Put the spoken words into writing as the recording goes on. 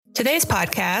Today's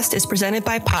podcast is presented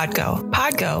by Podgo.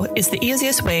 Podgo is the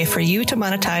easiest way for you to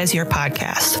monetize your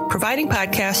podcast, providing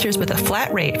podcasters with a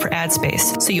flat rate for ad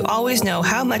space, so you always know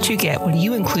how much you get when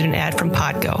you include an ad from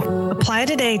Podgo. Apply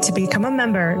today to become a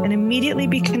member and immediately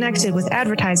be connected with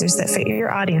advertisers that fit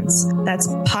your audience. That's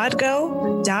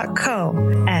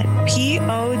podgo.co at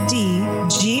podgo.co.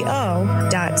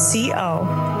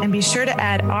 And be sure to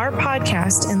add our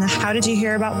podcast in the How Did You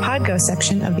Hear About Podgo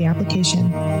section of the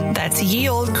application. That's Ye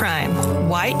Old Crime,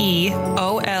 YeOldCrime.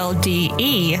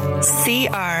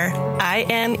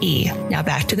 Now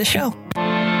back to the show.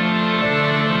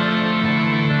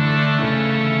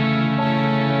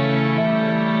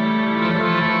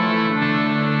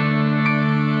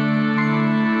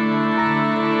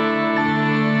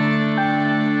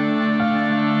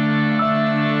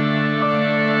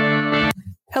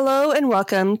 Hello and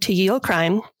welcome to Ye Old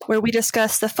Crime, where we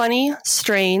discuss the funny,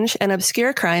 strange, and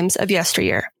obscure crimes of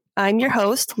yesteryear. I'm your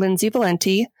host, Lindsay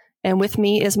Valenti, and with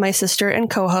me is my sister and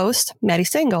co-host, Maddie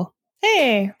Stengel.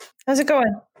 Hey, how's it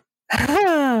going?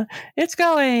 It's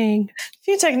going. A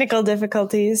few technical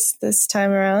difficulties this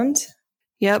time around.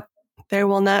 Yep. There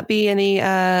will not be any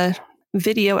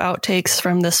video outtakes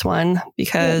from this one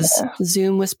because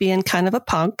Zoom was being kind of a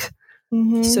punk.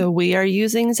 Mm-hmm. So we are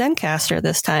using Zencastr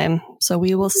this time. So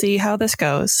we will see how this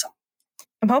goes.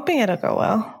 I'm hoping it'll go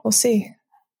well. We'll see.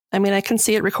 I mean, I can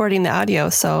see it recording the audio,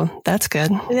 so that's good.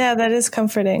 Yeah, that is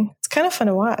comforting. It's kind of fun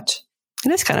to watch.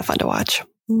 It is kind of fun to watch.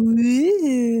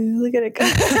 Ooh, look at it go.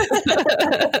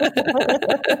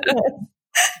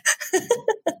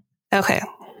 Okay.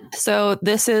 So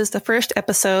this is the first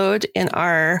episode in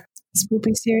our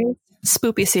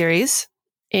Spoopy series.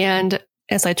 And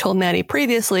as I told Maddie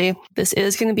previously, this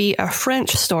is going to be a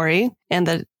French story, and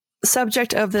the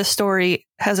subject of this story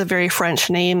has a very French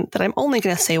name that I'm only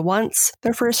going to say once,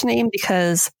 their first name,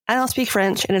 because I don't speak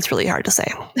French and it's really hard to say.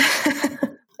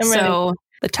 So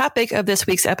the topic of this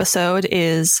week's episode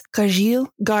is Gilles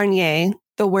Garnier,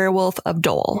 the Werewolf of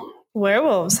Dole.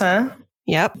 Werewolves, huh?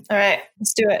 Yep. All right,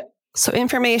 let's do it. So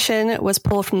information was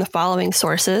pulled from the following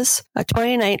sources: a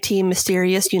 2019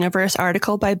 Mysterious Universe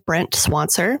article by Brent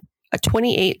Swanser, a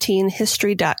 2018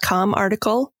 History.com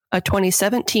article, a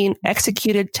 2017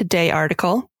 Executed Today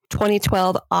article,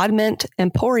 2012 Oddment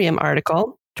Emporium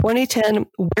article, 2010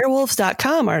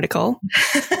 Werewolves.com article,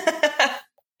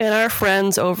 and our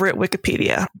friends over at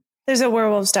Wikipedia. There's a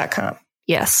Werewolves.com.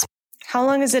 Yes. How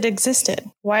long has it existed?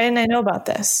 Why didn't I know about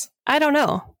this? I don't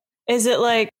know. Is it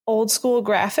like old school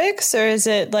graphics, or is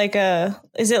it like a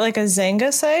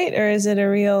Zanga site, or is it a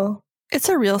real? It's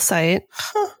a real site.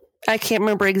 Huh. I can't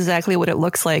remember exactly what it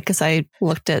looks like because I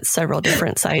looked at several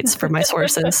different sites for my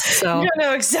sources. So you don't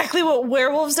know exactly what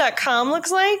werewolves.com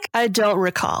looks like? I don't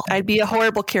recall. I'd be a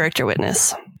horrible character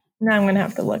witness. Now I'm going to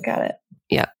have to look at it.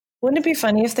 Yeah. Wouldn't it be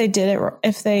funny if they did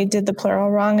the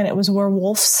plural wrong and it was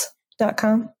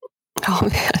werewolves.com? Oh,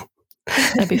 man.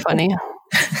 That'd be funny.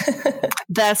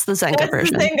 That's the Zenga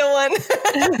version. The Zenga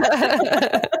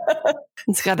one.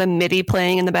 It's got a MIDI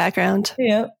playing in the background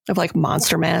of like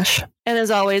Monster Mash. And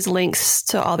as always, links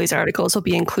to all these articles will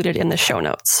be included in the show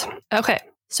notes. Okay.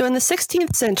 So in the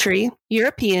 16th century,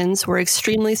 Europeans were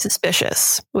extremely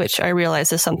suspicious, which I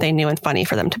realize is something new and funny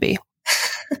for them to be.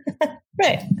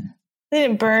 Right. They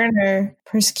didn't burn or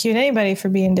persecute anybody for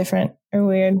being different or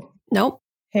weird. Nope.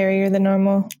 Hairier than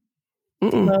normal.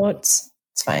 Boats.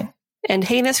 It's fine. And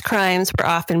heinous crimes were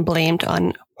often blamed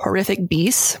on horrific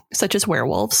beasts, such as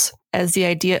werewolves, as the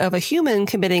idea of a human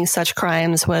committing such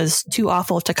crimes was too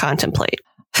awful to contemplate.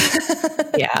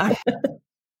 Yeah.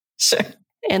 Sure.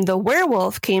 And the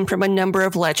werewolf came from a number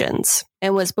of legends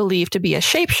and was believed to be a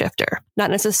shapeshifter, not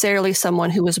necessarily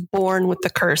someone who was born with the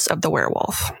curse of the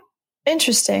werewolf.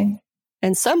 Interesting.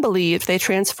 And some believed they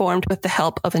transformed with the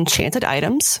help of enchanted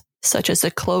items, such as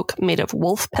a cloak made of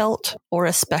wolf pelt or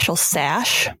a special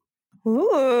sash.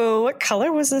 Ooh, what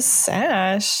color was this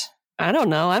sash? I don't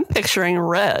know. I'm picturing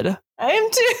red. I am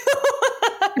too.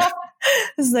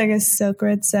 It's like a silk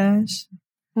red sash.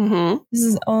 Mm-hmm. This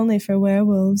is only for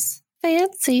werewolves.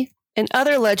 Fancy. And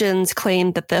other legends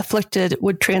claimed that the afflicted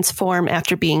would transform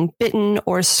after being bitten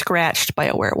or scratched by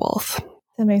a werewolf.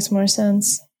 That makes more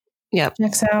sense. Yep.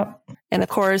 Checks out. And of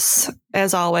course,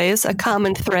 as always, a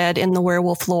common thread in the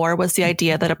werewolf lore was the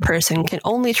idea that a person can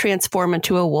only transform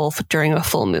into a wolf during a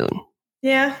full moon.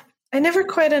 Yeah, I never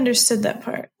quite understood that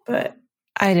part, but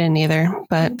I didn't either,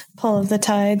 but pull of the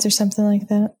tides or something like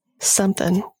that.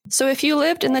 Something. So if you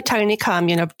lived in the tiny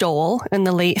commune of Dole in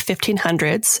the late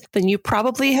 1500s, then you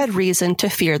probably had reason to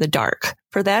fear the dark,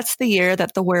 for that's the year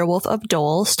that the werewolf of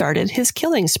Dole started his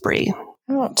killing spree.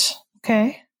 Ouch.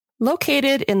 Okay.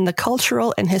 Located in the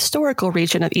cultural and historical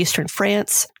region of eastern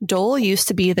France, Dole used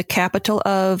to be the capital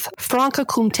of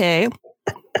Franche-Comté.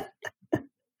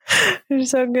 You're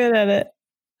so good at it.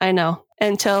 I know.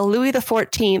 Until Louis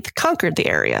XIV conquered the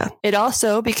area. It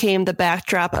also became the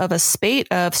backdrop of a spate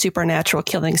of supernatural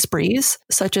killing sprees,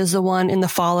 such as the one in the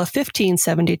fall of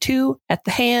 1572 at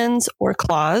the hands or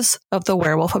claws of the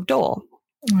Werewolf of Dole.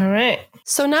 All right.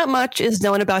 So not much is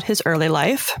known about his early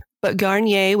life, but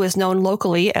Garnier was known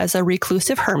locally as a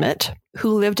reclusive hermit who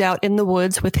lived out in the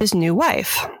woods with his new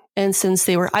wife. And since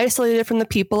they were isolated from the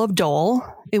people of Dole,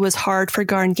 it was hard for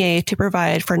Garnier to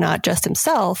provide for not just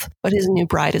himself, but his new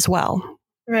bride as well.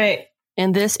 Right.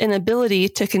 And this inability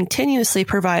to continuously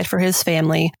provide for his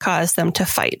family caused them to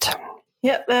fight.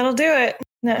 Yep, that'll do it.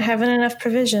 Not having enough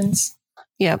provisions.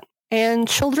 Yep. And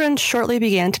children shortly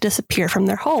began to disappear from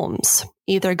their homes,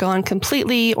 either gone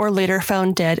completely or later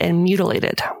found dead and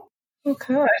mutilated.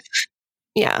 Okay.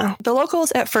 Yeah. The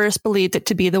locals at first believed it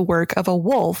to be the work of a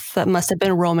wolf that must have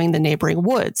been roaming the neighboring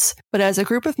woods. But as a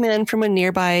group of men from a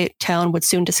nearby town would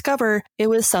soon discover, it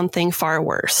was something far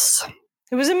worse.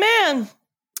 It was a man.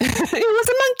 It was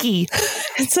a monkey.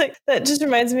 It's like, that just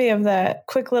reminds me of that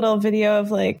quick little video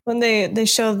of like when they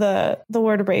show the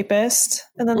word rapist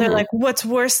and then they're like, what's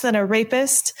worse than a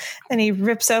rapist? And he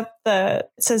rips up it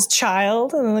says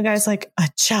child. And then the guy's like, a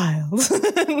child.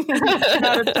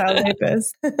 Not a child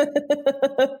rapist.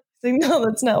 Like, no,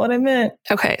 that's not what I meant.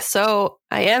 Okay. So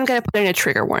I am going to put in a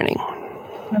trigger warning.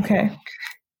 Okay.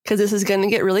 Because this is going to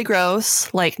get really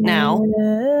gross, like now.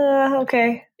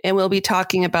 Okay. And we'll be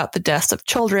talking about the deaths of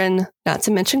children, not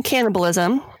to mention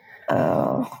cannibalism.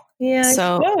 Oh, yeah, I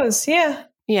suppose. Yeah.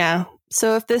 Yeah.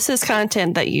 So if this is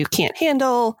content that you can't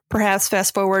handle, perhaps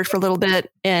fast forward for a little bit,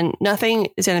 and nothing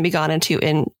is going to be gone into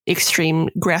in extreme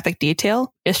graphic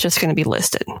detail. It's just going to be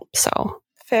listed. So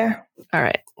fair. All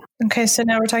right. Okay. So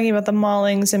now we're talking about the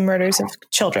maulings and murders of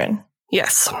children.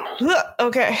 Yes.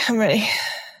 Okay. I'm ready.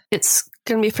 It's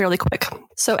going to be fairly quick.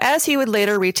 So as he would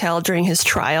later retell during his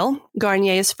trial,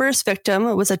 Garnier's first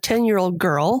victim was a 10-year-old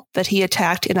girl that he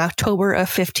attacked in October of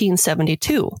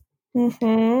 1572.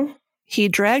 Mm-hmm. He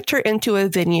dragged her into a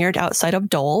vineyard outside of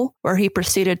Dole, where he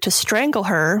proceeded to strangle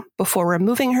her before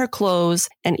removing her clothes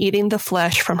and eating the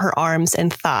flesh from her arms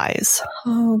and thighs.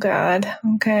 Oh, God.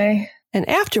 Okay. And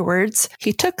afterwards,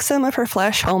 he took some of her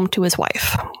flesh home to his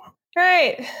wife.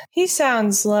 Right. He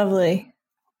sounds lovely.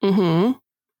 Mm-hmm.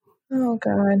 Oh,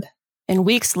 God. And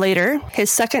weeks later,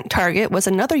 his second target was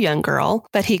another young girl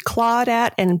that he clawed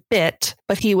at and bit,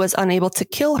 but he was unable to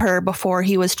kill her before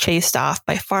he was chased off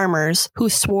by farmers who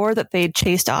swore that they'd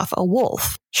chased off a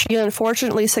wolf. She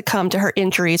unfortunately succumbed to her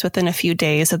injuries within a few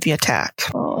days of the attack.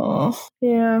 Oh,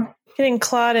 yeah. Getting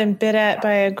clawed and bit at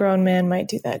by a grown man might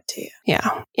do that to you.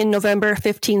 Yeah. In November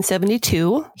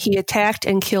 1572, he attacked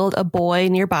and killed a boy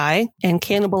nearby and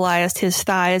cannibalized his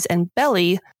thighs and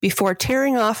belly before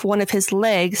tearing off one of his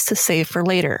legs to save for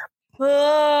later.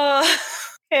 Oh,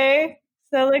 okay. Is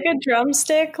that like a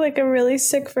drumstick? Like a really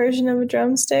sick version of a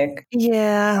drumstick?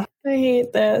 Yeah. I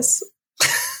hate this.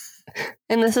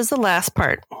 And this is the last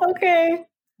part. Okay.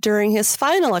 During his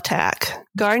final attack,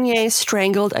 Garnier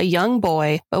strangled a young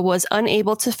boy, but was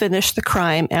unable to finish the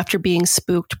crime after being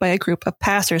spooked by a group of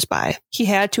passersby. He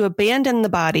had to abandon the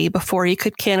body before he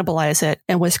could cannibalize it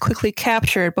and was quickly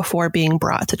captured before being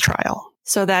brought to trial.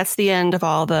 So that's the end of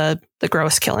all the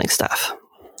gross killing stuff.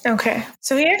 Okay.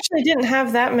 So he actually didn't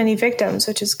have that many victims,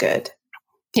 which is good.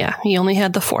 Yeah, he only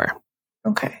had the 4.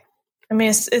 Okay. I mean,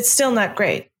 it's still not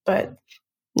great, but...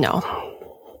 No.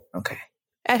 Okay.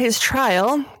 At his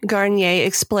trial, Garnier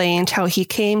explained how he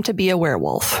came to be a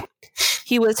werewolf.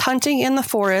 He was hunting in the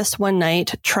forest one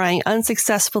night, trying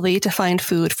unsuccessfully to find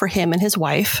food for him and his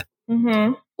wife,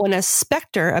 when a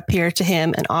specter appeared to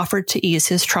him and offered to ease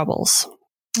his troubles.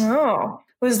 Oh.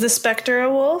 Was the specter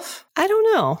a wolf? I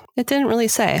don't know. It didn't really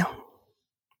say.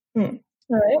 All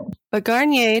right. But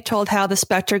Garnier told how the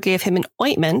specter gave him an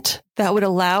ointment that would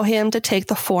allow him to take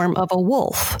the form of a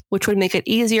wolf, which would make it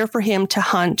easier for him to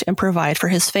hunt and provide for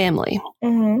his family.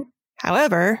 Mm-hmm.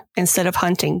 However, instead of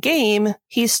hunting game,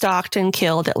 he stalked and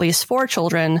killed at least 4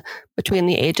 children between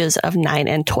the ages of 9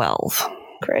 and 12.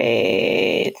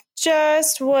 Great.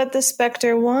 Just what the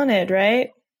specter wanted,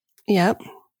 right? Yep.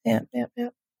 Yep.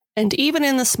 And even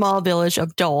in the small village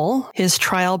of Dole, his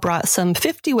trial brought some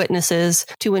 50 witnesses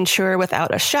to ensure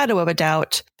without a shadow of a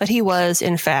doubt that he was,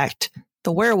 in fact,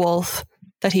 the werewolf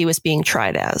that he was being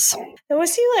tried as. And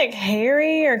was he like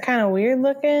hairy or kind of weird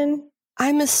looking?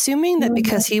 I'm assuming that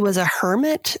because he was a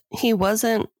hermit, he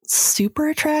wasn't super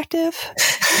attractive.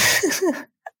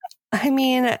 I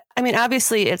mean,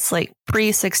 obviously it's like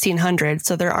pre-1600,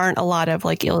 so there aren't a lot of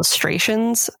like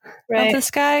illustrations of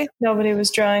this guy. Nobody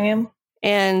was drawing him.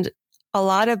 And a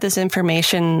lot of this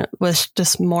information was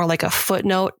just more like a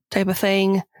footnote type of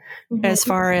thing as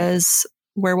far as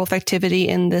werewolf activity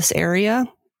in this area.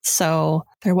 So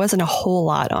there wasn't a whole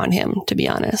lot on him, to be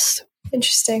honest.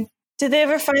 Interesting. Did they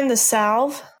ever find the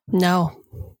salve? No.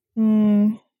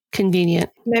 Convenient.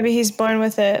 Maybe he's born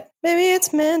with it. Maybe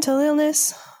it's mental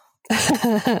illness.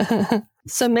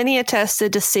 So many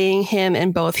attested to seeing him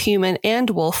in both human and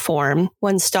wolf form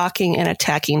when stalking and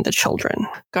attacking the children.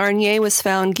 Garnier was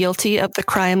found guilty of the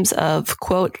crimes of,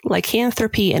 quote,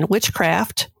 lycanthropy and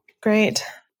witchcraft. Great.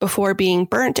 Before being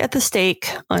burnt at the stake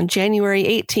on January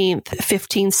 18th,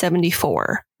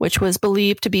 1574, which was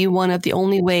believed to be one of the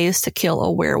only ways to kill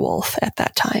a werewolf at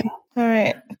that time. All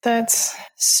right. That's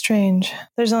strange.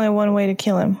 There's only one way to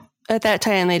kill him. At that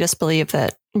time, they just believed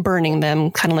that burning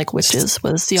them, kind of like witches,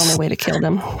 was the only way to kill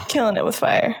them. Killing it with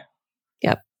fire.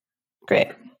 Yep. Great.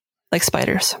 Like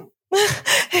spiders.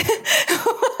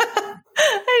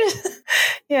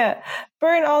 Yeah.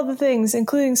 Burn all the things,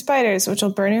 including spiders, which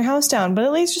will burn your house down, but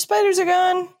at least your spiders are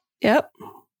gone. Yep.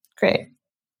 Great.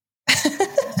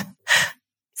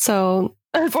 So,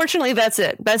 unfortunately, that's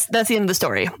it. That's the end of the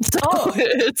story. So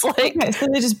it's like... Okay, so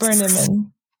they just burned him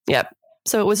in. Yep.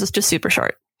 So it was just super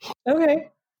short. Okay.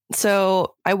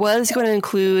 So I was going to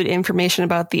include information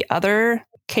about the other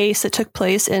case that took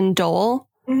place in Dole,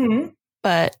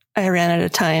 but I ran out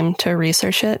of time to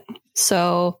research it.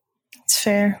 So it's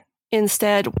fair.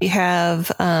 Instead, we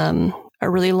have a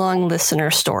really long listener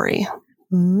story.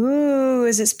 Ooh,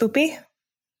 is it spoopy?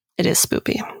 It is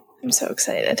spoopy. I'm so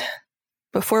excited.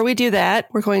 Before we do that,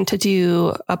 we're going to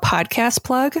do a podcast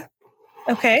plug.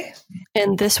 Okay.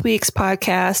 And this week's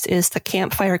podcast is the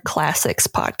Campfire Classics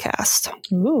podcast.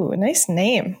 Ooh, nice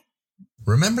name.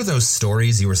 Remember those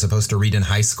stories you were supposed to read in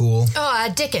high school?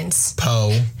 Oh, Dickens.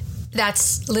 Poe.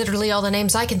 That's literally all the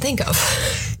names I can think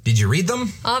of. Did you read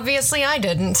them? Obviously, I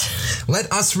didn't. Let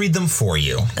us read them for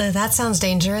you. That sounds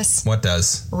dangerous. What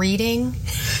does? Reading.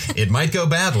 It might go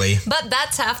badly. But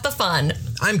that's half the fun.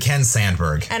 I'm Ken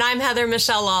Sandberg. And I'm Heather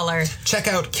Michelle Lawler. Check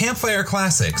out Campfire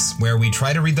Classics, where we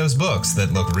try to read those books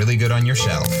that look really good on your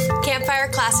shelf. Campfire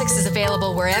Classics is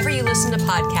available wherever you listen to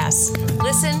podcasts.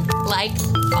 Listen, like,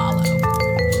 follow.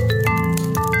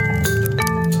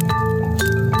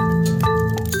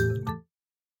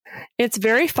 It's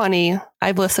very funny.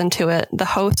 I've listened to it. The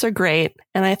hosts are great.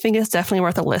 And I think it's definitely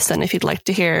worth a listen if you'd like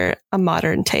to hear a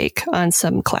modern take on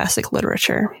some classic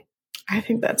literature. I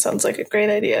think that sounds like a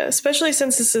great idea, especially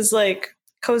since this is like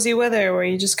cozy weather where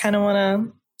you just kind of want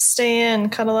to stay in,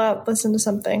 cuddle up, listen to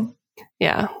something.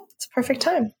 Yeah. It's a perfect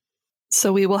time.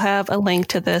 So we will have a link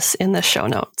to this in the show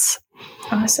notes.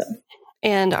 Awesome.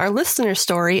 And our listener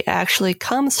story actually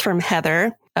comes from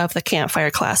Heather of the Campfire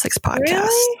Classics podcast.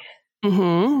 Really?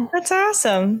 Mm-hmm. That's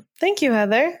awesome. Thank you,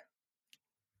 Heather.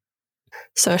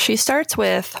 So she starts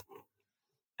with,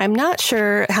 I'm not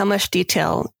sure how much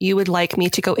detail you would like me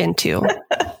to go into.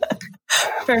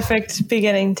 Perfect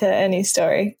beginning to any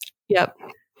story. Yep.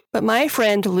 But my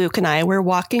friend Luke and I were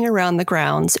walking around the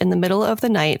grounds in the middle of the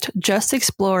night, just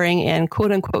exploring and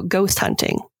quote unquote ghost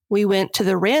hunting. We went to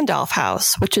the Randolph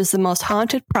House, which is the most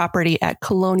haunted property at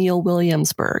Colonial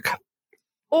Williamsburg.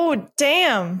 Oh,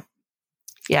 damn.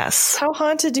 Yes. How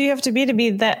haunted do you have to be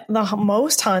the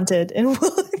most haunted in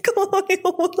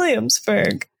Colonial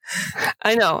Williamsburg?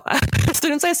 I know. As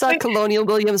soon as I saw Colonial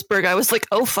Williamsburg, I was like,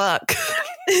 oh, fuck.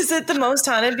 Is it the most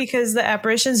haunted because the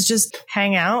apparitions just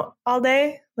hang out all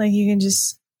day? Like you can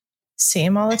just see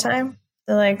them all the time?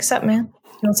 They're like, sup, man?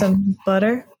 You want some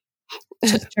butter?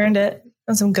 Just turned it.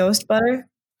 Want some ghost butter?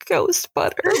 Ghost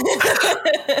butter.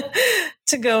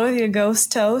 To go with your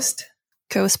ghost toast?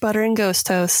 Ghost butter and ghost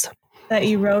toast. That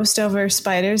you roast over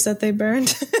spiders that they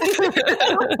burned?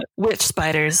 Witch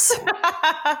spiders.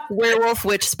 Werewolf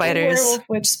witch spiders. Werewolf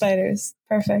witch spiders.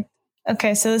 Perfect.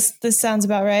 Okay, so this sounds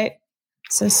about right.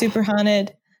 So super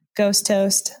haunted, ghost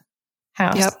toast,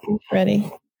 house. Yep.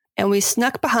 Ready. And we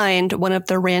snuck behind one of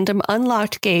the random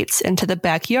unlocked gates into the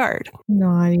backyard.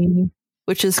 Naughty.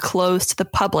 Which is closed to the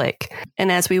public.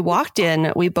 And as we walked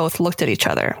in, we both looked at each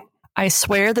other. I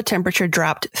swear the temperature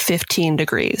dropped 15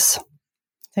 degrees.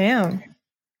 Damn.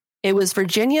 It was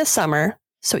Virginia summer,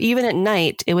 so even at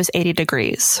night, it was 80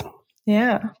 degrees.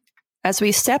 Yeah. As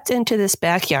we stepped into this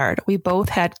backyard, we both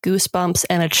had goosebumps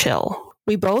and a chill.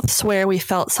 We both swear we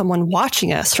felt someone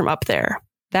watching us from up there.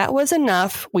 That was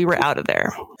enough. We were out of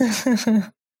there. Yeah,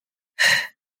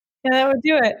 that would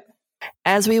do it.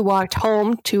 As we walked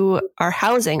home to our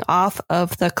housing off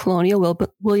of the Colonial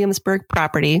Williamsburg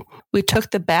property, we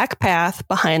took the back path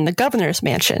behind the governor's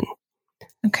mansion.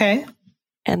 Okay.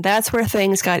 And that's where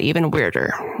things got even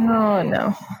weirder. Oh,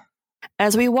 no.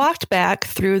 As we walked back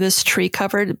through this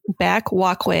tree-covered back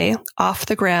walkway off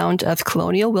the ground of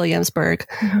Colonial Williamsburg,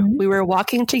 we were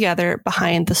walking together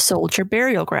behind the soldier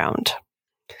burial ground.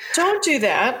 Don't do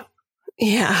that.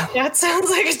 Yeah. That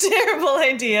sounds like a terrible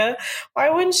idea.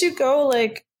 Why wouldn't you go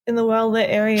like in the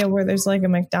well-lit area where there's like a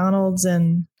McDonald's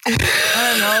and I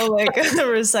don't know, like a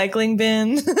recycling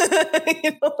bin?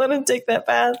 You don't want to take that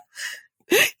path.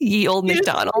 Ye old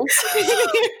McDonald's.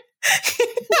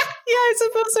 Yeah, I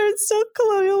suppose it's still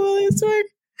Colonial Williamsburg.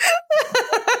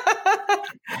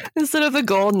 Instead of the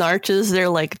golden arches, they're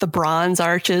like the bronze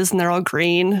arches and they're all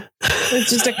green. It's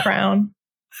just a crown.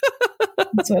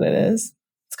 That's what it is.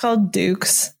 It's called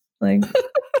Dukes. Like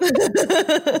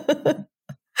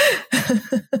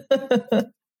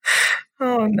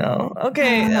oh no.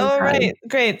 Okay. All right.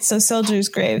 Great. So soldiers'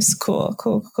 graves. Cool.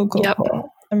 Yep.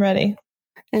 Cool. I'm ready.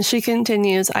 And she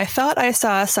continues, I thought I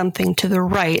saw something to the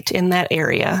right in that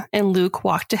area, and Luke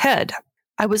walked ahead.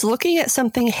 I was looking at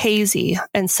something hazy,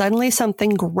 and suddenly something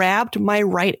grabbed my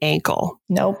right ankle.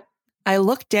 Nope. I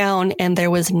looked down, and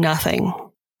there was nothing.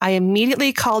 I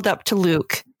immediately called up to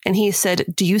Luke, and he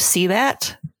said, do you see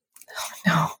that?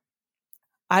 No.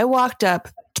 I walked up,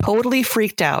 totally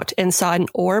freaked out, and saw an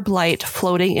orb light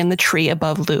floating in the tree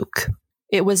above Luke.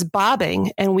 It was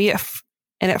bobbing, and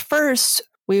at first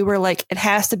we were like, it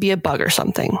has to be a bug or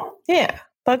something. Yeah.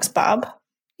 Bugs bob.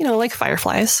 You know, like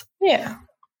fireflies. Yeah.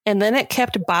 And then it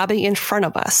kept bobbing in front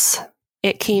of us.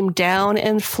 It came down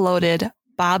and floated,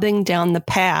 bobbing down the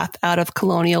path out of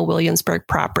Colonial Williamsburg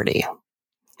property.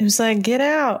 It was like, get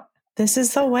out. This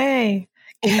is the way.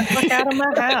 Get the fuck out of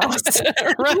my house.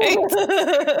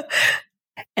 Right.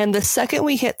 And the second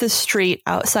we hit the street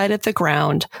outside of the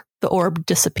ground, the orb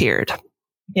disappeared.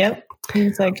 Yep. He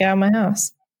was like, get out of my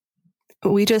house.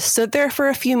 We just stood there for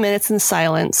a few minutes in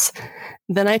silence.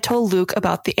 Then I told Luke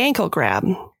about the ankle grab.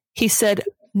 He said,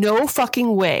 no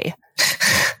fucking way.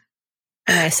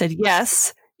 And I said,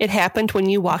 yes, it happened when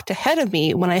you walked ahead of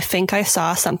me when I think I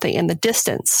saw something in the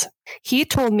distance. He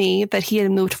told me that he had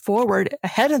moved forward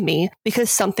ahead of me because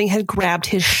something had grabbed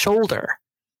his shoulder.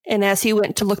 And as he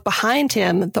went to look behind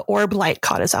him, the orb light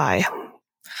caught his eye.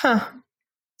 Huh.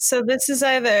 So this is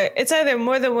either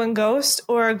more than one ghost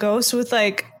or a ghost with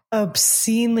like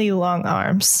obscenely long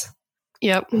arms.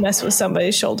 Yep. You mess with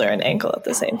somebody's shoulder and ankle at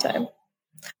the same time.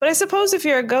 But I suppose if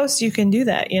you're a ghost, you can do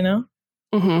that, you know?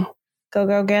 Mm-hmm.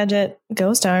 Go gadget,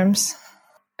 ghost arms.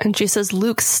 And she says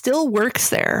Luke still works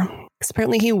there.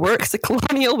 Apparently he works at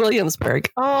Colonial Williamsburg.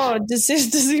 Oh, does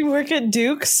he work at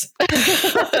Duke's?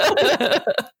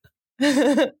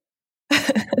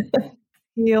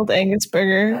 Yield Angus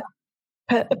burger.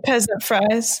 Peasant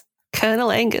fries.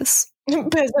 Colonel Angus.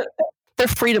 Peasant. They're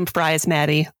freedom fries,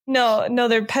 Maddie. No,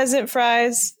 they're peasant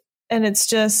fries, and it's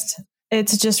just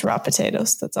raw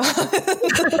potatoes. That's all.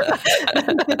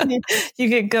 You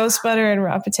get ghost butter and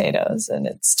raw potatoes, and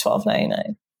it's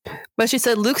 $12.99. But she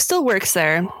said Luke still works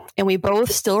there, and we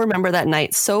both still remember that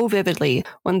night so vividly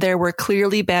when there were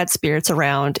clearly bad spirits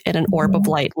around and an orb of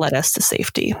light led us to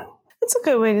safety. That's a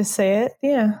good way to say it.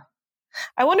 Yeah.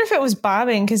 I wonder if it was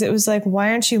bobbing because it was like, why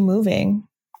aren't you moving?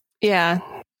 Yeah.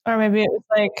 Or maybe it was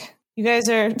like, you guys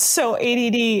are so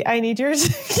ADD. I need your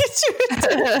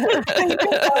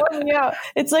yeah.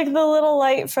 It's like the little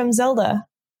light from Zelda.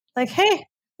 Like, hey,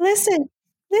 listen.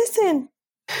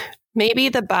 Maybe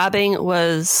the bobbing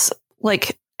was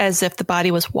like as if the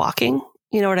body was walking.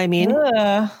 You know what I mean?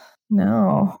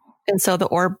 No. And so the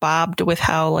orb bobbed with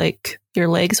how like your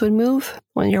legs would move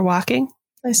when you're walking.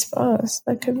 I suppose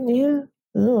that could, yeah.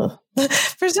 Ugh.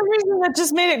 For some reason, that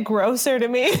just made it grosser to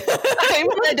me.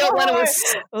 I don't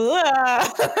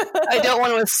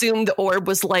want to assume the orb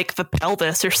was like the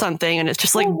pelvis or something, and it's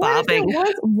just like bobbing.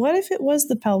 What if it was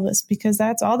the pelvis? Because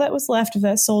that's all that was left of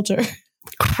that soldier.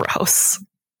 Gross.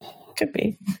 Could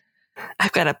be.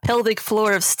 I've got a pelvic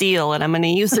floor of steel, and I'm going to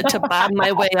use it to bob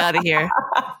my way out of here.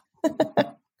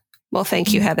 Well,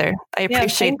 thank you, Heather. I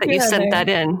appreciate that you sent that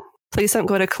in. Please don't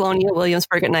go to Colonial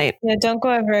Williamsburg at night. Yeah, don't go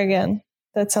ever again.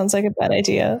 That sounds like a bad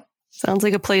idea. Sounds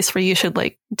like a place where you should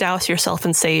like douse yourself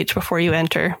in sage before you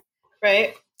enter.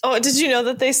 Right. Oh, did you know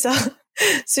that they sell?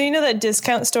 So you know that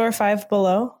discount store Five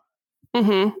Below?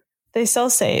 Mm-hmm. They sell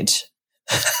sage.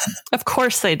 Of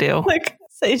course they do. Like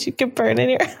sage you can burn in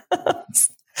your house.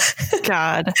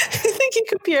 God. You think you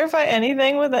could purify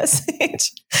anything with that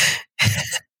sage? I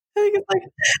think it's like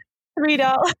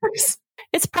 $3.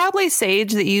 It's probably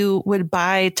sage that you would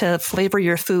buy to flavor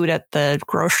your food at the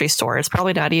grocery store. It's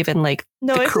probably not even like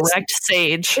the correct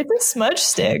sage. It's a smudge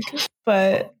stick,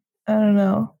 but I don't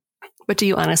know. But do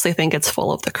you honestly think it's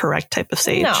full of the correct type of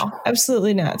sage? No,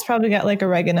 absolutely not. It's probably got like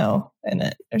oregano in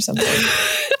it or something.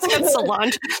 It's got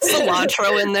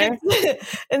cilantro in there.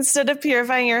 Instead of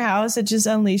purifying your house, it just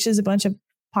unleashes a bunch of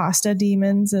pasta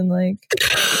demons and like...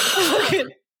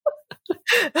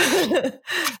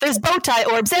 There's bow tie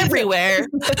orbs everywhere.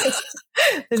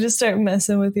 They just start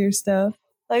messing with your stuff.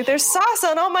 Like, there's sauce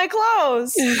on all my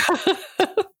clothes.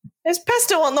 There's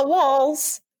pesto on the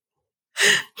walls.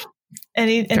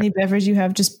 Any beverage you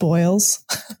have just boils.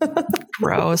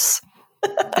 Gross.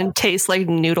 And tastes like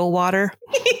noodle water.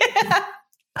 Yeah.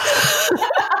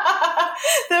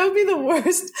 That would be the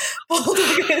worst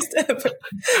poltergeist ever.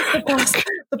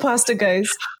 The pasta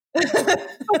geist.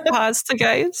 Pasta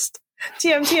geist.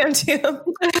 TM.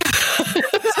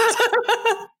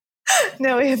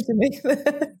 Now we have to make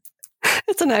that.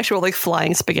 It's an actual like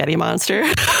flying spaghetti monster.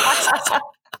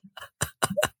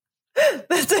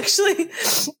 That's actually,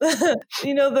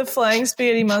 the flying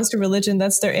spaghetti monster religion.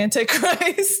 That's their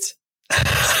antichrist.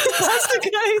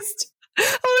 Pasta geist.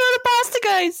 Oh, not a pasta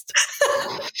geist.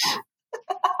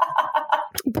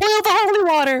 Boil the holy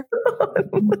water.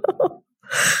 No.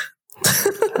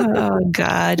 Oh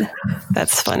God,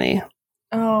 that's funny.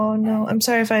 Oh no, I'm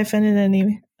sorry if I offended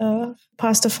any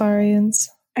pastafarians.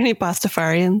 Any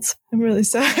pastafarians? I'm really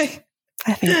sorry.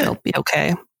 I think they'll be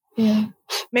okay. Yeah,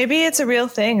 maybe it's a real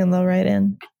thing and they'll write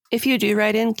in. If you do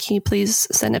write in, can you please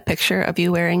send a picture of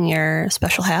you wearing your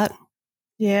special hat?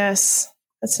 Yes,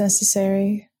 that's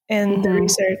necessary. And the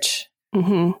research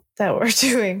that we're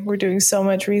doing. We're doing so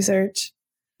much research.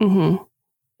 Mm-hmm.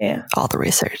 Yeah, all the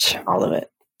research, all of it.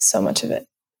 So much of it.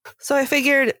 So I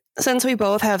figured since we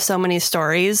both have so many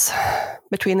stories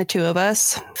between the two of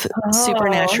us,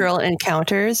 supernatural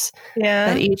encounters,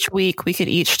 that each week we could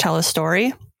each tell a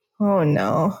story. Oh,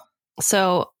 no.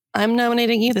 So I'm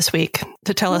nominating you this week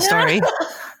to tell a story.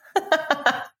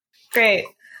 Great.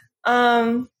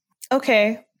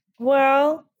 Okay.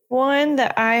 Well, one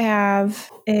that I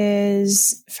have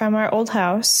is from our old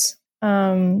house.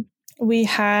 We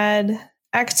had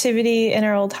activity in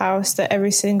our old house that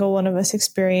every single one of us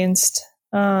experienced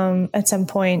at some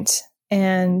point.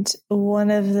 And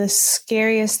one of the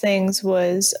scariest things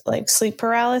was like sleep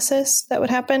paralysis that would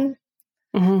happen.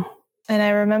 Mm-hmm. And I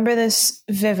remember this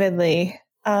vividly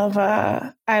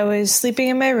I was sleeping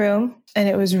in my room and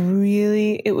it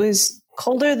was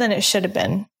colder than it should have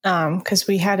been because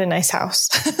we had a nice house.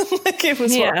 Like it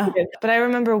was good. But I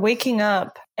remember waking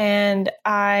up and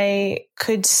I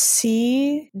could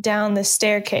see down the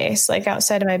staircase, like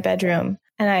outside of my bedroom.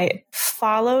 And I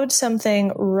followed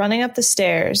something running up the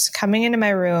stairs, coming into my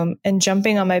room and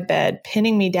jumping on my bed,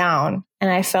 pinning me down. And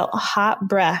I felt hot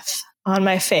breath on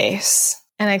my face.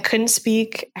 And I couldn't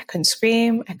speak. I couldn't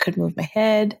scream. I couldn't move my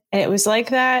head. And it was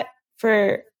like that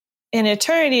for an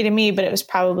eternity to me, but it was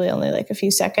probably only like a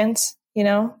few seconds,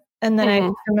 And then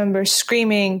I remember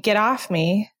screaming, "Get off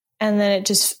me." And then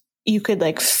you could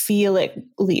like feel it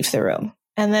leave the room.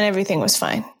 And then everything was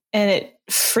fine. And it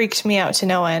freaked me out to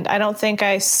no end. I don't think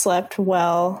I slept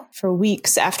well for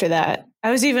weeks after that.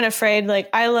 I was even afraid, like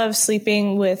I love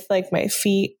sleeping with like my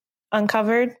feet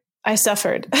uncovered. I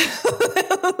suffered.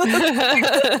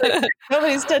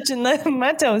 Nobody's touching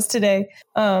my toes today.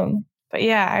 But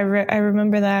yeah, I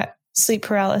remember that sleep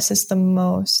paralysis the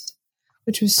most,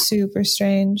 which was super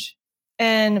strange.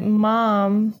 And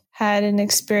Mom had an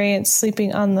experience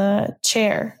sleeping on the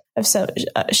chair of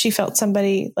she felt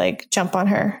somebody like jump on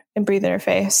her and breathe in her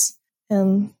face.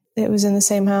 And it was in the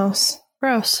same house.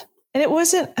 Gross. And it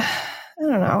wasn't, I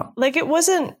don't know, like it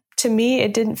wasn't, to me,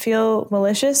 it didn't feel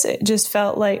malicious. It just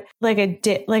felt like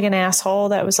an asshole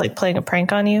that was like playing a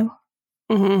prank on you.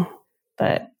 Mm-hmm.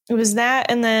 But it was that.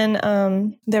 And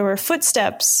then there were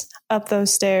footsteps up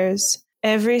those stairs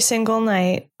every single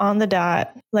night on the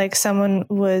dot. Like someone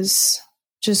was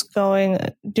just doing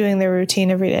their routine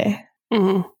every day.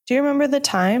 Mm-hmm. Do you remember the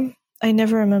time? I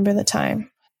never remember the time.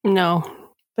 No.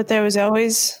 But there was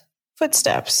always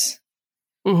footsteps.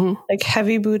 Mm-hmm. Like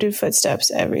heavy booted footsteps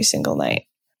every single night.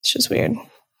 It's just weird.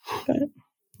 But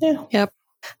yeah. Yep.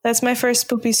 That's my first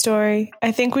spoopy story.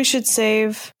 I think we should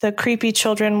save the creepy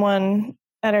children one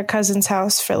at our cousin's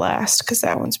house for last because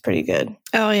that one's pretty good.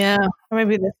 Oh, yeah. Or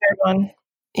maybe the third one.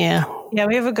 Yeah. Yeah,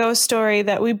 we have a ghost story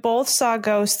that we both saw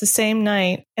ghosts the same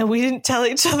night and we didn't tell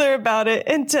each other about it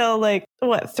until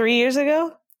 3 years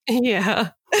ago? Yeah.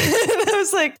 And I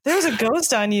was like, there was a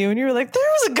ghost on you. And you were like, there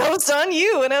was a ghost on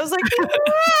you. And I was like,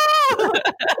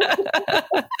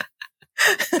 no!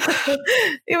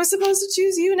 It was supposed to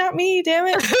choose you, not me. Damn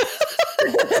it!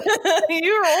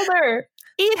 You were older.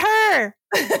 Eat her.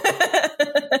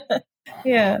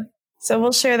 Yeah. So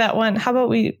we'll share that one. How about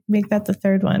we make that the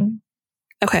third one?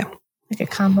 Okay. Like a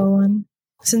combo one.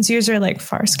 Since yours are like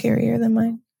far scarier than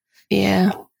mine.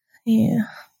 Yeah. Yeah.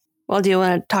 Well, do you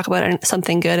want to talk about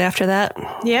something good after that?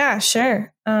 Yeah,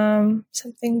 sure.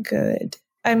 Something good.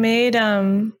 I made,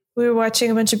 we were watching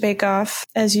a bunch of Bake Off,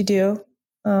 as you do,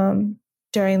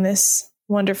 during this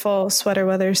wonderful sweater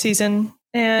weather season.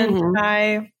 And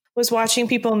I was watching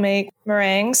people make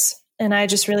meringues, and I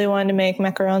just really wanted to make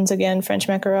macarons again, French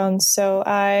macarons. So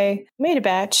I made a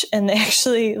batch, and they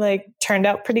actually like turned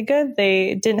out pretty good.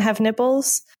 They didn't have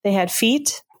nipples. They had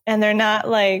feet, and they're not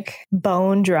like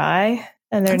bone dry,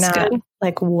 and they're That's not good.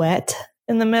 like wet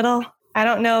in the middle. I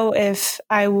don't know if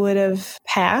I would have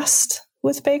passed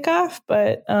with Bake Off,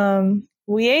 but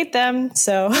we ate them.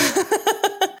 So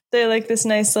they're like this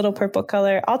nice little purple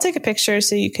color. I'll take a picture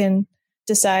so you can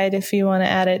decide if you want to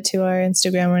add it to our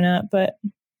Instagram or not. But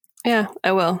Yeah,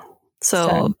 I will.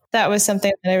 So that was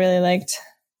something that I really liked.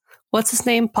 what's his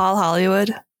name? Paul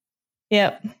Hollywood.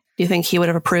 Yep. Do you think he would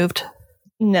have approved?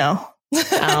 No.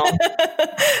 Oh.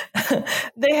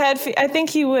 They had, I think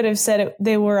he would have said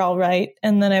they were all right.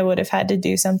 And then I would have had to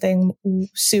do something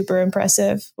super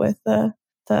impressive with the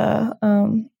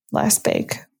last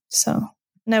bake. So,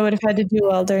 and I would have had to do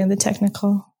well during the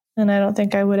technical. And I don't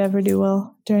think I would ever do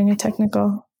well during a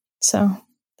technical. So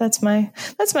that's my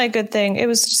good thing. It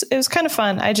was kind of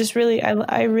fun. I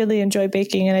really enjoy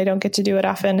baking, and I don't get to do it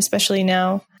often, especially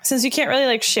now since you can't really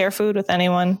like share food with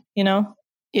anyone, you know?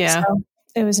 Yeah. So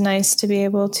it was nice to be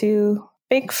able to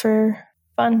bake for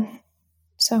fun.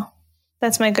 So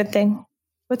that's my good thing.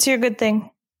 What's your good thing?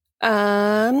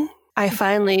 I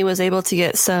finally was able to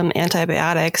get some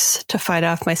antibiotics to fight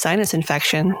off my sinus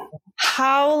infection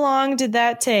How long did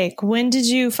that take? When did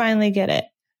you finally get it?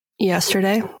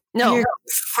 yesterday. No,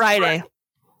 Friday.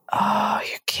 Oh,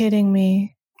 you're kidding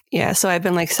me. Yeah, so I've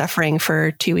been like suffering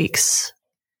for 2 weeks.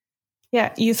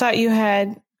 Yeah, you thought you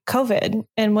had COVID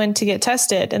and went to get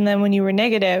tested. And then when you were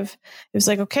negative, it was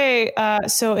like, okay,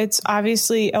 so it's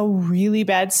obviously a really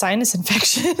bad sinus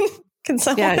infection. Can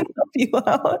someone help you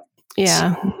out?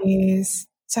 Yeah. Jeez.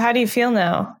 So how do you feel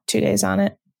now, 2 days on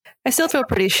it? I still feel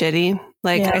pretty shitty.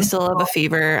 Like I still have a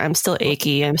fever. I'm still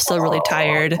achy. I'm still really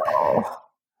tired,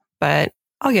 but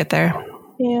I'll get there.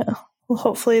 Yeah. Well,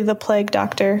 hopefully the plague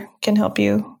doctor can help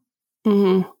you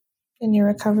in your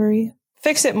recovery.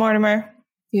 Fix it, Mortimer.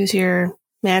 Use your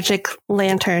magic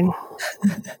lantern.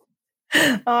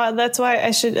 That's why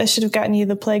I should have gotten you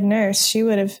the plague nurse. She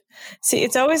would have. See,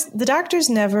 it's always the doctors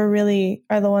never really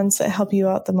are the ones that help you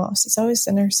out the most. It's always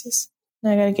the nurses.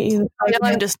 And I got to get you the plague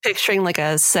nurse. I'm just picturing like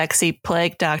a sexy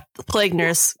plague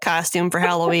nurse costume for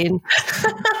Halloween.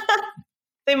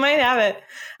 They might have it.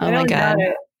 Oh my God.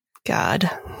 God.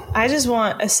 I just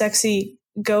want a sexy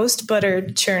ghost butter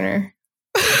churner.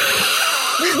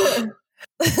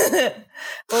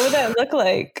 What would that look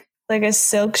like? Like a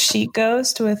silk sheet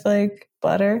ghost with like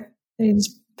butter. You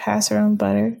just pass around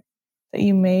butter that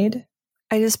you made.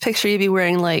 I just picture you be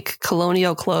wearing like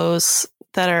colonial clothes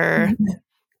that are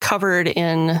covered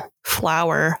in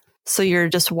flour. So you're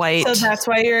just white. So that's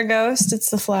why you're a ghost? It's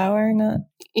the flour, not...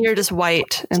 You're just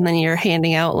white. And then you're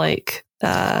handing out like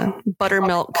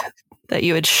buttermilk that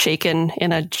you had shaken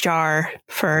in a jar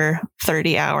for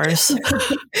 30 hours.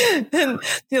 And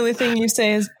the only thing you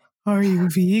say is, "Are you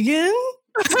vegan?"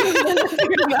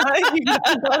 You're not.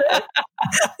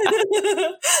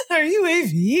 Are you a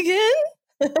vegan?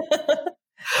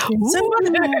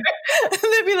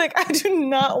 They'd be like, "I do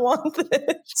not want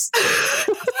this."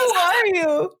 Who are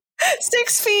you?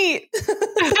 6 feet.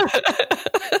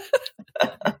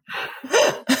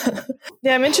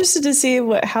 Yeah, I'm interested to see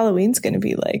what Halloween's going to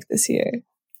be like this year.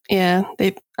 Yeah,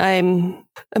 I'm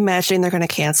imagining they're going to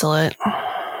cancel it.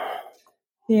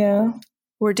 Yeah.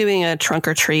 We're doing a trunk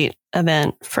or treat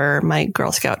event for my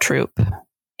Girl Scout troop,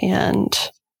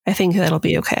 and I think that'll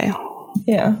be okay.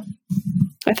 Yeah.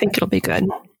 I think it'll be good.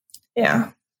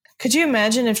 Yeah. Could you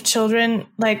imagine if children,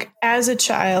 like as a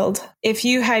child, if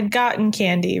you had gotten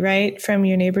candy, right, from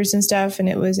your neighbors and stuff, and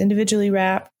it was individually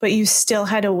wrapped, but you still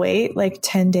had to wait like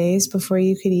 10 days before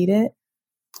you could eat it?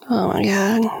 Oh my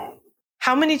God.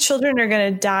 How many children are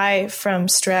going to die from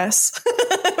stress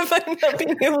by not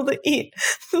being able to eat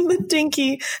the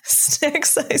dinky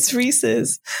snack-sized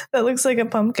Reese's that looks like a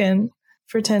pumpkin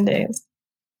for 10 days?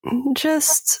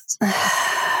 Just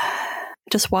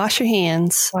wash your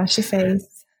hands. Wash your face.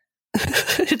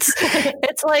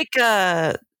 It's like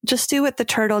just do what the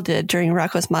turtle did during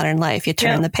Rocko's Modern Life. You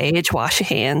turn the page, wash your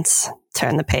hands.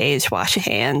 Turn the page, wash your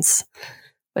hands.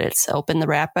 but it's open the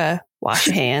wrapper, wash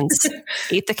your hands,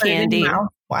 eat the candy,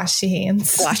 wash your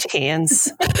hands. Wash your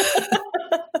hands.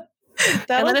 And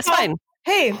then it's fine.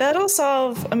 Hey, that'll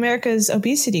solve America's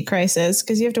obesity crisis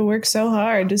because you have to work so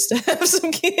hard just to have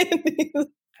some candy.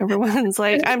 Everyone's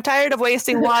like, I'm tired of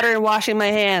wasting water and washing my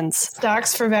hands.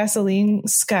 Stocks for Vaseline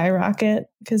skyrocket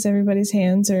because everybody's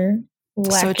hands are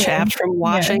so chapped from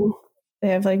washing. Yeah. They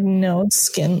have like no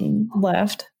skin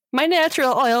left. My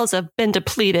natural oils have been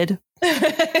depleted.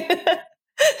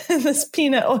 This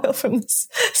peanut oil from this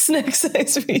snack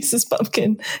size Reese's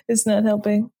pumpkin is not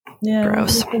helping. Yeah,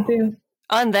 gross.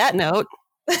 On that note.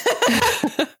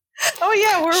 Oh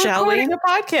yeah, we're recording a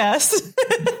podcast.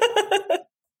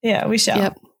 Yeah, we shall.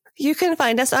 Yep. You can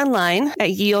find us online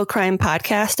at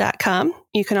yeoldecrimepodcast.com.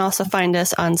 You can also find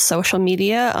us on social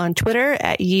media on Twitter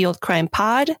at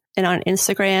yeoldecrimepod and on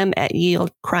Instagram at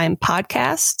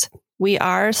yeoldecrimepodcast. We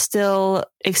are still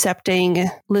accepting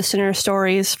listener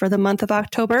stories for the month of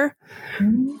October.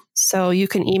 Mm-hmm. So you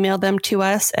can email them to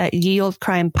us at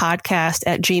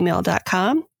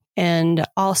yeoldecrimepodcast@gmail.com. And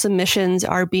all submissions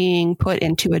are being put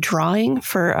into a drawing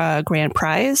for a grand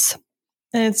prize.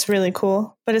 And it's really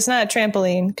cool, but it's not a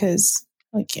trampoline because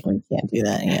we can't do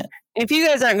that yet. If you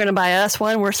guys aren't going to buy us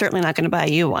one, we're certainly not going to buy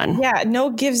you one. Yeah,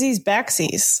 no givesies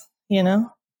backsies,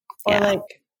 or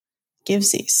like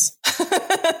givesies.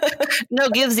 No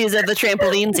givesies of the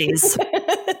trampolinesies.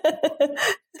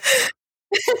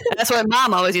 That's what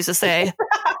Mom always used to say.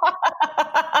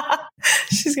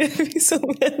 She's going to be so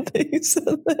mad that you said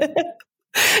that.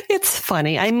 It's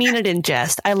funny. I mean it in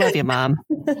jest. I love you, Mom.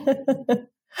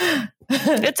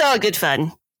 It's all good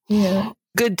fun. Yeah.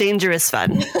 Good, dangerous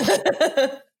fun.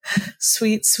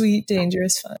 Sweet, sweet,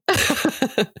 dangerous fun.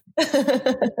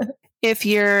 If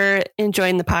you're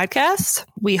enjoying the podcast,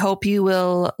 we hope you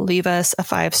will leave us a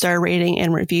 5-star rating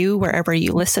and review wherever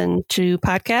you listen to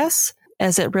podcasts,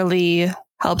 as it really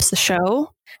helps the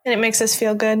show. And it makes us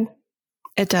feel good.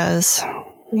 It does.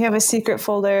 We have a secret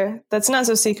folder that's not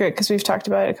so secret because we've talked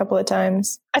about it a couple of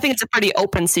times. I think it's a pretty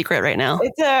open secret right now.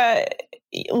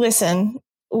 Listen,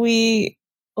 we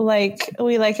like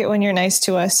it when you're nice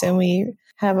to us, and we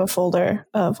have a folder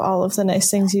of all of the nice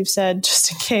things you've said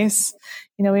just in case,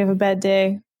 we have a bad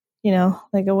day,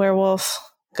 like a werewolf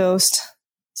ghost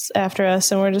after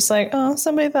us. And we're just like, oh,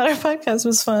 somebody thought our podcast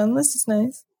was fun. This is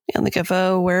nice. And like if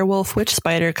a werewolf witch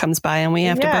spider comes by and we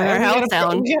have to burn our house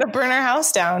down. We got to burn our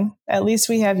house down. At least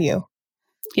we have you.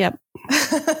 Yep.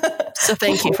 So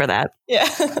thank you for that. Yeah.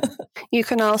 You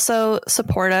can also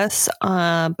support us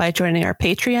by joining our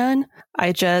Patreon.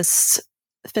 I just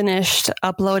finished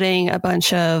uploading a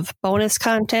bunch of bonus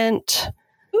content.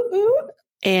 Ooh.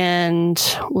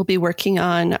 And we'll be working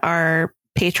on our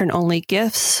patron-only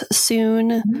gifts soon.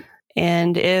 Mm-hmm.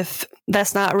 And if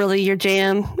that's not really your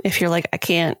jam, if you're like, I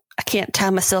can't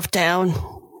tie myself down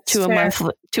to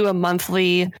a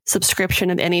monthly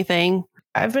subscription of anything.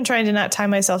 I've been trying to not tie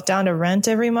myself down to rent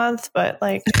every month, but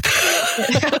I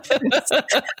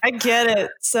get it.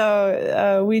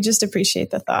 So we just appreciate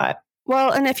the thought.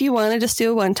 Well, and if you want to just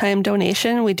do a one-time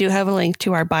donation, we do have a link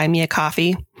to our Buy Me a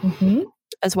Coffee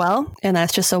as well. And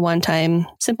that's just a one-time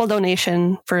simple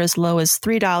donation for as low as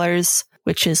 $3,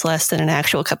 which is less than an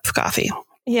actual cup of coffee.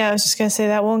 Yeah, I was just going to say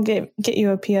that won't get you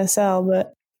a PSL,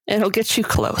 but it'll get you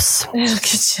close. It'll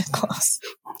get you close.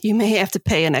 You may have to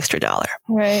pay an extra $1.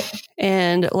 Right.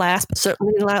 And last but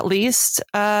certainly not least,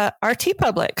 our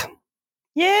TeePublic.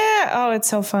 Yeah. Oh, it's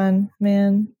so fun,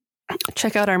 man.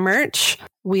 Check out our merch.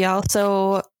 We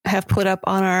also have put up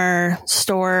on our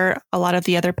store a lot of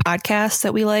the other podcasts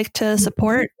that we like to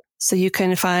support. So you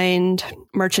can find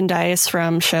merchandise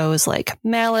from shows like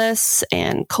Malice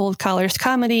and Cold Collars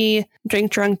Comedy,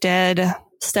 Drink Drunk Dead,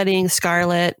 Studying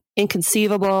Scarlet,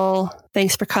 Inconceivable,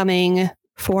 Thanks for Coming,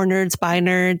 For Nerds by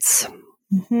Nerds.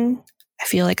 Mm-hmm. I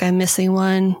feel like I'm missing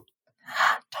one.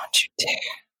 Don't you dare.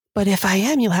 But if I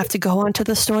am, you'll have to go onto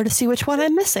the store to see which one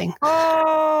I'm missing.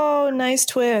 Oh, nice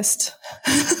twist.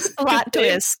 Plot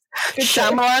twist.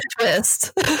 Shyamalan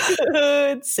twist.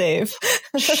 Good save.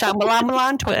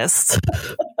 Shyamalan twist.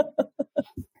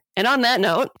 And on that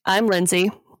note, I'm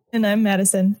Lindsay. And I'm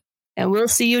Madison. And we'll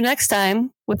see you next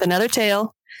time with another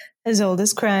tale as old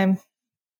as crime.